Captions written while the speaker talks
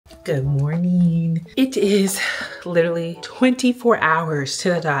Good morning. It is literally 24 hours to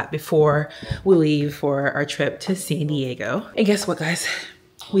the dot before we leave for our trip to San Diego. And guess what, guys?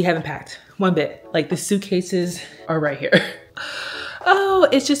 We haven't packed one bit. Like, the suitcases are right here. Oh,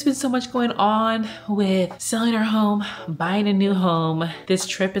 it's just been so much going on with selling our home, buying a new home. This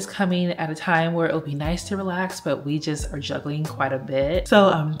trip is coming at a time where it'll be nice to relax, but we just are juggling quite a bit. So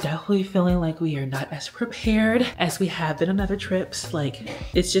I'm definitely feeling like we are not as prepared as we have been on other trips. Like,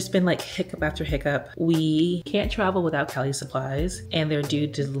 it's just been like hiccup after hiccup. We can't travel without Cali supplies, and they're due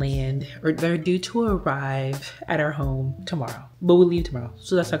to land, or they're due to arrive at our home tomorrow. But we'll leave tomorrow,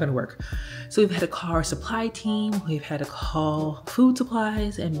 so that's not gonna work. So we've had to call our supply team, we've had to call food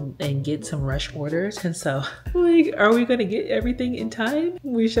supplies and get some rush orders. And so, like, are we gonna get everything in time?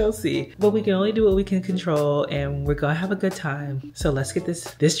 We shall see. But we can only do what we can control, and we're gonna have a good time. So let's get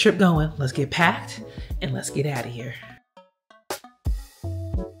this trip going. Let's get packed and let's get out of here.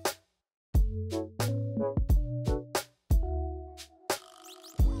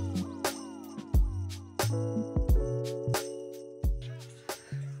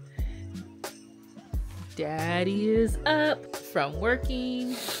 Daddy is up from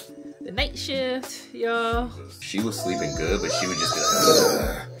working the night shift, y'all. She was sleeping good, but she would just be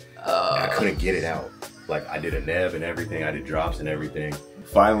like, and I couldn't get it out. Like, I did a neb and everything, I did drops and everything.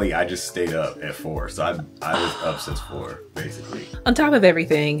 Finally, I just stayed up at 4, so I was up since 4, basically. On top of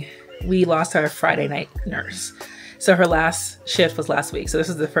everything, we lost our Friday night nurse. So her last shift was last week. So this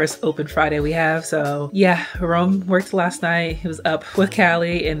is the first open Friday we have. So yeah, Rome worked last night. He was up with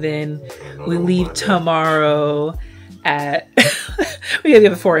Callie, and then we leave tomorrow at, we gotta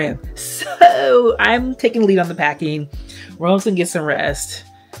get up at 4 a.m. So I'm taking the lead on the packing. Rome's gonna get some rest.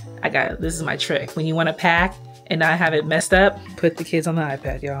 This is my trick. When you wanna pack and not have it messed up, put the kids on the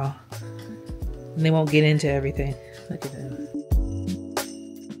iPad, y'all. And they won't get into everything. Look at them.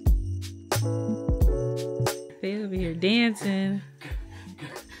 They over here dancing.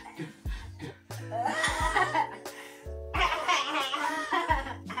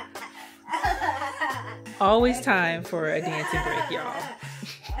 Always time for a dancing break, y'all.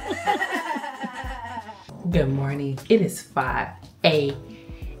 Good morning. It is 5 a.m.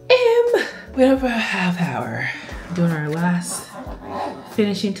 We're up for a half hour. Doing our last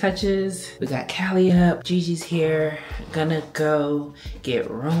finishing touches. We got Callie up, Gigi's here. Gonna go get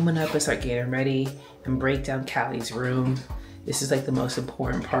Roman up and start getting ready and break down Callie's room. This is like the most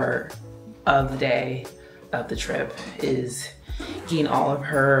important part of the day of the trip, is getting all of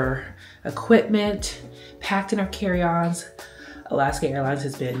her equipment packed in our carry-ons. Alaska Airlines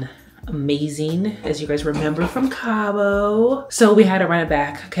has been amazing, as you guys remember from Cabo. So we had to run it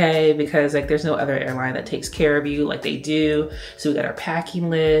back, okay? Because like, there's no other airline that takes care of you like they do. So we got our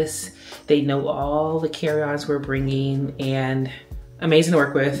packing list. They know all the carry-ons we're bringing, and amazing to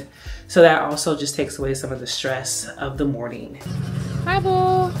work with. So that also just takes away some of the stress of the morning. Hi,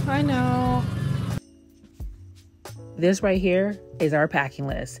 boo. I know. This right here is our packing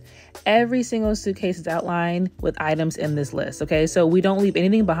list. Every single suitcase is outlined with items in this list, okay? So we don't leave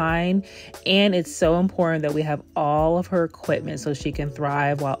anything behind, and it's so important that we have all of her equipment so she can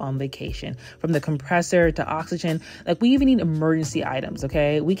thrive while on vacation. From the compressor to oxygen, like, we even need emergency items,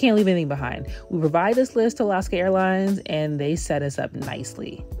 okay? We can't leave anything behind. We provide this list to Alaska Airlines, and they set us up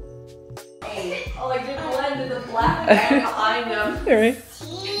nicely. Oh, like just blend in the black behind them. All right.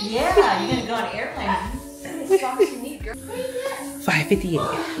 Yeah, you're gonna go on airplanes.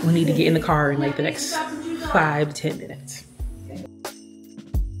 5:58. We need to get in the car in like the next 5 to 10 minutes.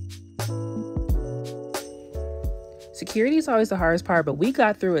 Security is always the hardest part, but we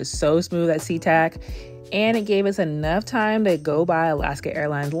got through it so smooth at SeaTac, and it gave us enough time to go by Alaska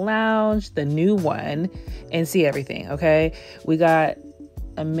Airlines Lounge, the new one, and see everything, okay? We got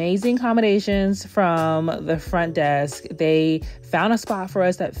amazing accommodations from the front desk. They found a spot for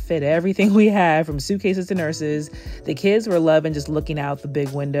us that fit everything we had, from suitcases to nurses. The kids were loving just looking out the big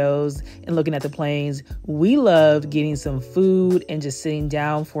windows and looking at the planes. We loved getting some food and just sitting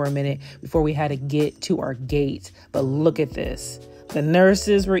down for a minute before we had to get to our gate. But look at this. The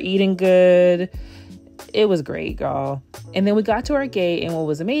nurses were eating good. It was great, y'all. And then we got to our gate, and what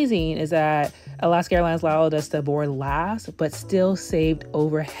was amazing is that Alaska Airlines allowed us to board last, but still saved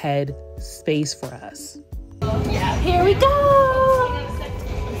overhead space for us. Yeah. Here we go!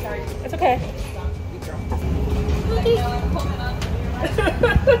 I'm sorry. It's okay.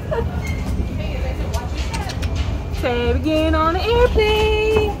 Say again on the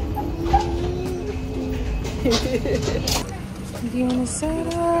airplane. You want to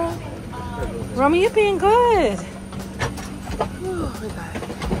set up? Romy, you're being good. Ooh, we got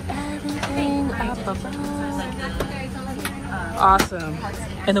everything up above. Awesome.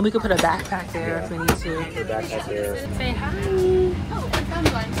 And then we could put a backpack there if we need to. Put a backpack there. Say hi.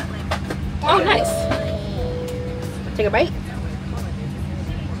 Oh, nice. Take a bite.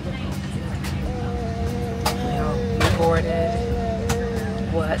 We all boarded.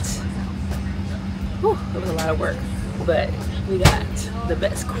 What? Whew, it was a lot of work, but we got the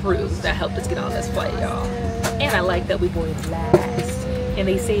best crew that helped us get on this flight, y'all. And I like that we boarded last, and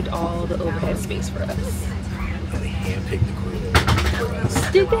they saved all the overhead space for us. They handpicked the crew for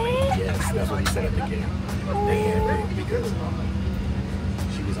us. Did they? Yes, that's what he said at the beginning. They handpicked because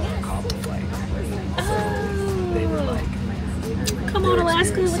she was on a combo flight. So they were like, Come on,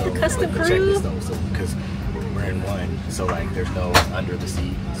 Alaska, with the custom check crew. this though, so because we're in one, so like there's no under the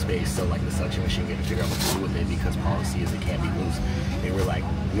seat space, so like the suction machine, we had to figure out what to do with it because policy is it can't be loose. They were like,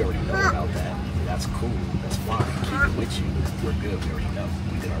 we already know about that. That's cool. That's fine. Keep it with you. We're good. We already know.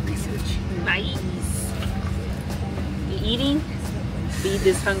 We did our research. Nice. You eating? Feed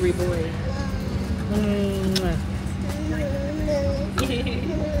this hungry boy.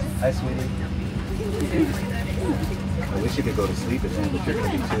 Hi, sweetie. I wish you could go to sleep at that, but you're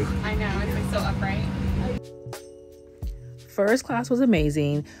gonna be too. I know, it's like so upright. First class was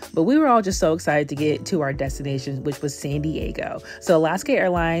amazing, but we were all just so excited to get to our destination, which was San Diego. So Alaska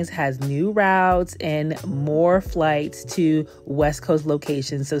Airlines has new routes and more flights to West Coast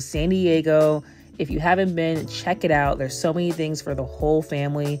locations. So San Diego, if you haven't been, check it out. There's so many things for the whole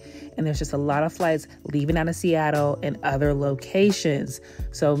family, and there's just a lot of flights leaving out of Seattle and other locations.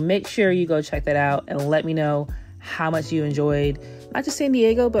 So make sure you go check that out and let me know how much you enjoyed not just San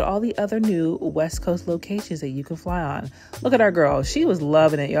Diego, but all the other new West Coast locations that you can fly on. Look at our girl. She was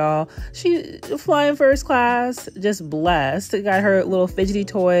loving it, y'all. She flying first class, just blessed. Got her little fidgety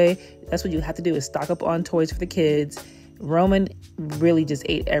toy. That's what you have to do, is stock up on toys for the kids. Roman really just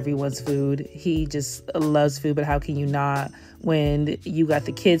ate everyone's food. He just loves food, but how can you not when you got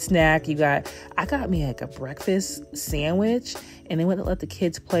the kids snack? I got me like a breakfast sandwich, and then went to let the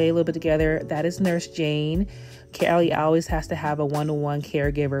kids play a little bit together. That is Nurse Jane. Callie always has to have a one-to-one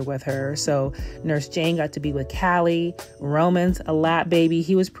caregiver with her. So Nurse Jane got to be with Callie. Roman's a lap baby.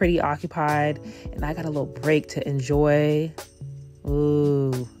 He was pretty occupied, and I got a little break to enjoy.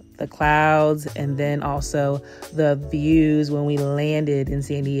 Ooh, the clouds, and then also the views when we landed in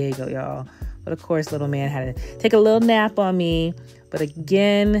San Diego, y'all. But of course, little man had to take a little nap on me. But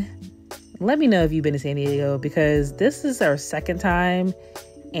again, let me know if you've been to San Diego, because this is our second time.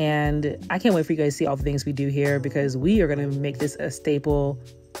 And I can't wait for you guys to see all the things we do here, because we are going to make this a staple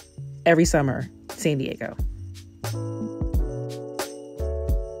every summer, San Diego.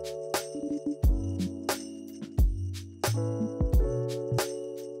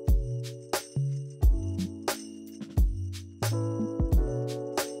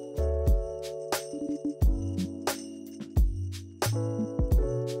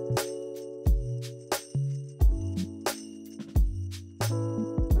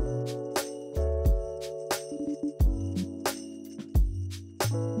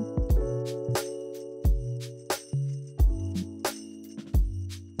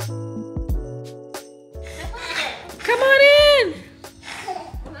 Come on in.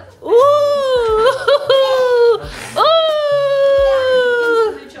 Ooh. Ooh.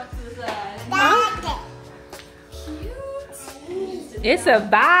 It's a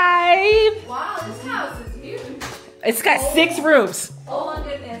vibe. Wow, this house is huge. It's got 6 rooms. Oh my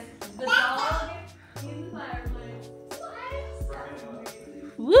goodness. The dog in the fireplace.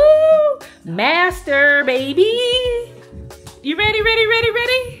 Woo. Master, baby. You ready?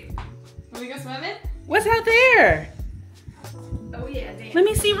 Wanna go swimming? What's out there? Oh yeah, damn. Let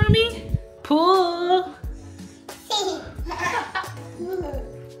me see, Rumi. Pool.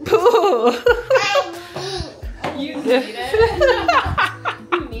 Pool. You need it.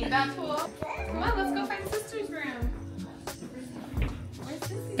 You need that tool. Come on, let's go find sister's room. Where's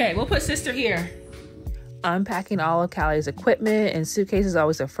Sissy? Okay, we'll put sister here. Unpacking all of Callie's equipment and suitcases is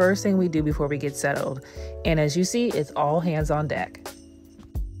always the first thing we do before we get settled. And as you see, it's all hands on deck.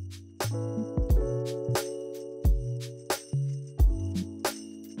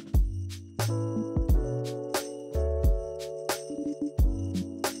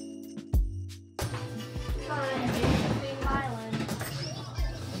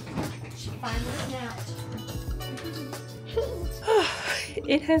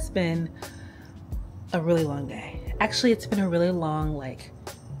 It has been a really long day. Actually, it's been a really long,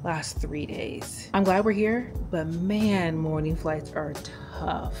 last 3 days. I'm glad we're here, but man, morning flights are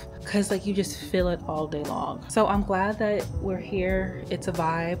tough, because you just feel it all day long. So I'm glad that we're here. It's a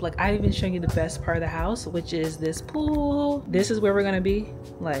vibe. I even shown you the best part of the house, which is this pool. This is where we're gonna be.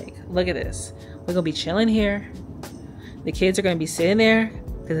 Look at this. We're gonna be chilling here. The kids are gonna be sitting there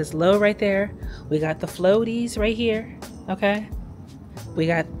because it's low right there. We got the floaties right here, okay? We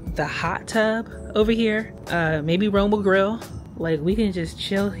got the hot tub over here. Maybe Rome will grill. Like, we can just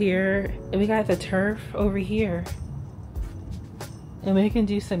chill here. And we got the turf over here. And we can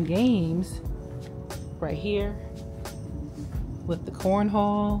do some games right here with the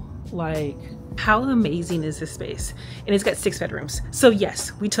cornhole. Like, how amazing is this space? And it's got 6 bedrooms. So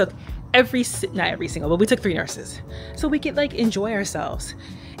yes, we took not every single, but we took 3 nurses. So we could like enjoy ourselves.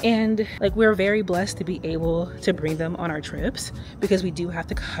 And like, we're very blessed to be able to bring them on our trips because we do have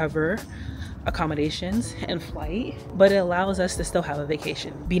to cover accommodations and flight, but it allows us to still have a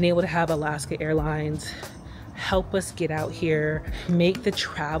vacation. Being able to have Alaska Airlines help us get out here, make the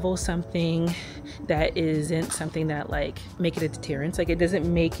travel something that isn't something that like make it a deterrence. Like, it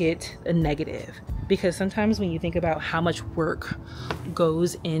doesn't make it a negative, because sometimes when you think about how much work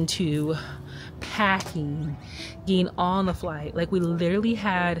goes into packing, getting on the flight, like we literally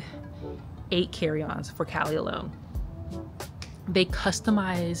had 8 carry-ons for Cali alone. They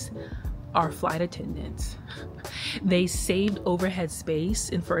customized our flight attendants. They saved overhead space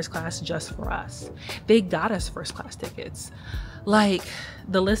in first class just for us. They got us first class tickets. Like,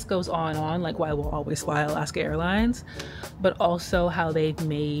 the list goes on, like why we'll always fly Alaska Airlines, but also how they've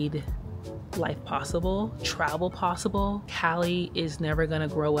made life possible, travel possible. Callie is never gonna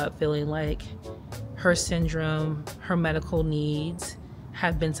grow up feeling like her syndrome, her medical needs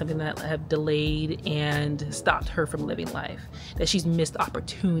have been something that have delayed and stopped her from living life, that she's missed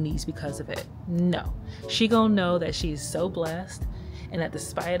opportunities because of it. No, she gonna know that she's so blessed, and that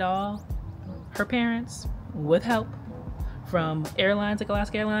despite it all, her parents, with help from airlines like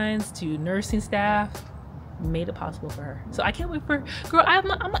Alaska Airlines to nursing staff, made it possible for her. So I can't wait for, girl,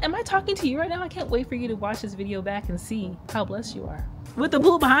 am I talking to you right now? I can't wait for you to watch this video back and see how blessed you are. With the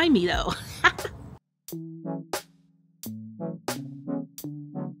pool behind me though.